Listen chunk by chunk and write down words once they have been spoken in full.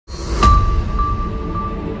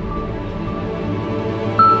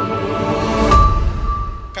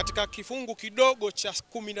kifungu kidogo cha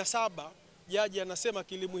 17 jaji anasema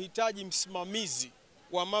kilimhitaji msimamizi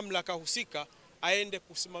wa mamlaka husika aende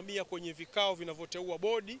kusimamia kwenye vikao vinavyoteua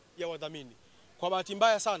bodi ya wadhamini. Kwa bahati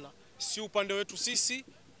mbaya sana, si upande wetu sisi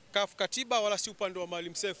CAF Katiba wala si upande wa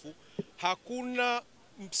Maalim Seif, hakuna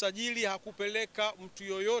msajili hakupeleka mtu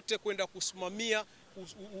yoyote kwenda kusimamia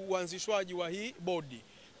uanzishwaji wa hii bodi.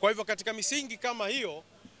 Kwa hivyo katika misingi kama hiyo,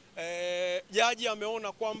 jaji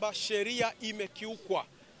ameona kwamba sheria imekiukwa,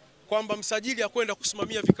 kwamba msajili hakwenda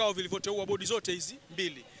kusimamia vikao vilivyoteua bodi zote hizi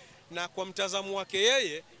mbili, na kwa mtazamo wake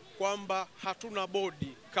yeye kwamba hatuna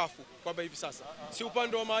bodi kafu kwamba hivi sasa, si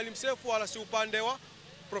upande wa Maalim Seif wala si upande wa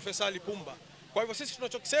Profesa Lipumba. Kwa hivyo sisi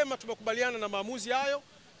tunachokisema, tumekubaliana na maamuzi hayo.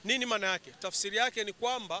 Nini maana yake? Tafsiri yake ni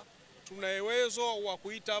kwamba tuna uwezo wa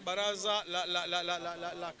kuita baraza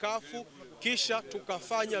la kafu, kisha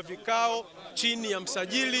tukafanya vikao chini ya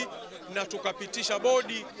msajili na tukapitisha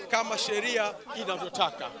bodi kama sheria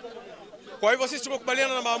inavyotaka. Kwa hivyo sisi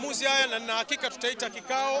tumekubaliana na maamuzi haya, na nina hakika tutaita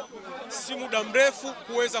kikao si muda mrefu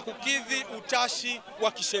kuweza kukidhi utashi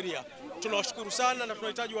wa kisheria. Tunawashukuru sana na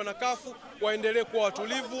tunahitaji wanakafu waendelee kuwa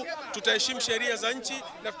watulivu. Tutaheshimu sheria za nchi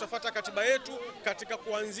na tutafuata katiba yetu katika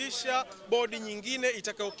kuanzisha bodi nyingine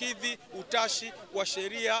itakayokidhi utashi wa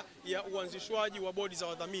sheria ya uanzishwaji wa bodi za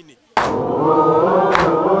wadhamini.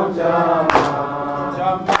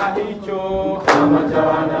 Chama hicho chama cha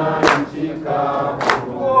wananchi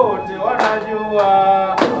wote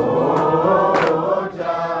wanajua.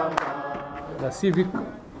 The Civic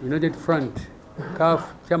United Front CAF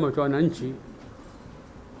chama cha wananchi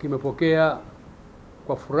kimepokea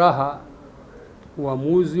kwa furaha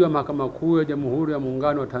uamuzi wa Mahakama Kuu ya Jamhuri ya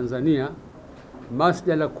Muungano wa Tanzania,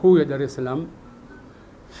 Masjala Kuu ya Dar es Salaam,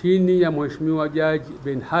 chini ya Mheshimiwa Jaji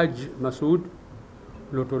Ben Haji Masud,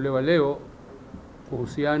 uliotolewa leo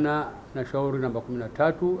kuhusiana na shauri namba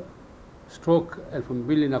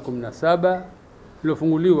 13/2017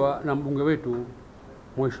 lilofunguliwa na mbunge wetu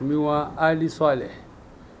Mheshimiwa Ali Saleh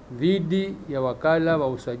dhidi ya wakala wa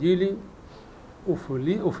usajili,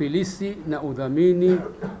 ufilisi na udhamini,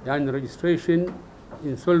 yani Registration,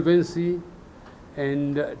 Insolvency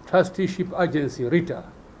and Trusteeship Agency RITA,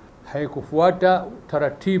 haikufuata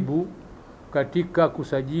taratibu katika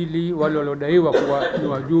kusajili wale waliodaiwa kuwa ni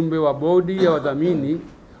wajumbe wa bodi ya wadhamini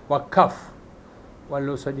wa CAF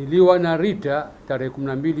waliosajiliwa na RITA tarehe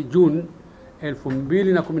 12 Juni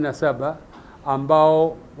 2017,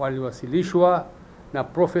 ambao waliwasilishwa na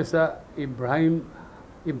Profesa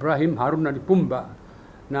Ibrahim Haruna Lipumba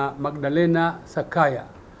na Magdalena Sakaya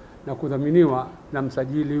na kudhaminiwa na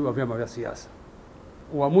msajili wa vyama vya siasa.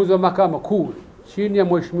 Uamuzi wa Mahakama Kuu chini ya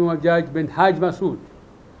Mheshimiwa Jaji Ben Haji Masud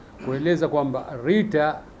kueleza kwamba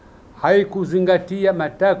RITA haikuzingatia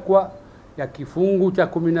matakwa ya kifungu cha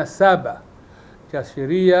 17 cha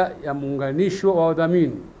sheria ya muunganisho wa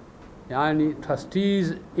wadhamini, yani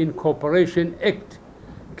Trustees Incorporation Act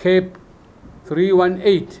Cap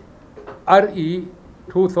 318 RE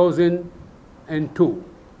 2002.